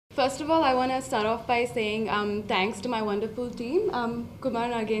First of all, I want to start off by saying thanks to my wonderful team, Kumar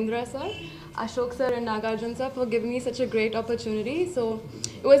Nagendra sir, Ashok sir and Nagarjun sir for giving me such a great opportunity. So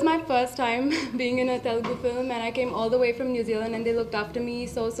it was my first time being in a Telugu film, and I came all the way from New Zealand and they looked after me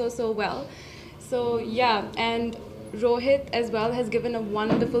so well. So yeah, and Rohit as well has given a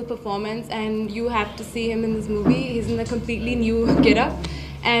wonderful performance, and you have to see him in this movie. He's in a completely new get-up.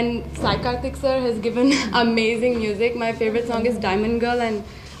 And Sai Karthik sir has given amazing music. My favorite song is Diamond Girl and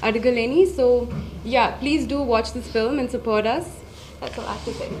Adigaleni. So yeah, please do watch this film and support us. That's all I have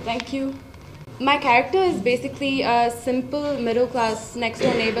to say. Thank you. My character is basically a simple middle class next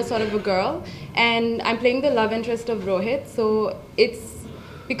door neighbor sort of a girl, and I'm playing the love interest of Rohit. So it's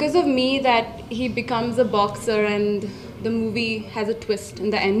because of me that he becomes a boxer and the movie has a twist in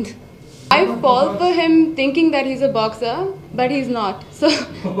the end. I fall for him thinking that he's a boxer, but he's not. So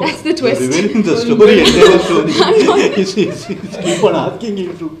that's the twist. Revealing the story and never story. He's keep on asking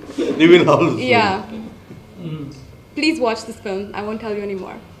him to reveal all the story. Yeah. Please watch this film. I won't tell you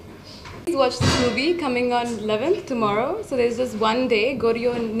anymore. Please watch this movie coming on 11th tomorrow. So there's just one day. Go to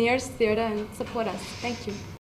your nearest theater and support us. Thank you.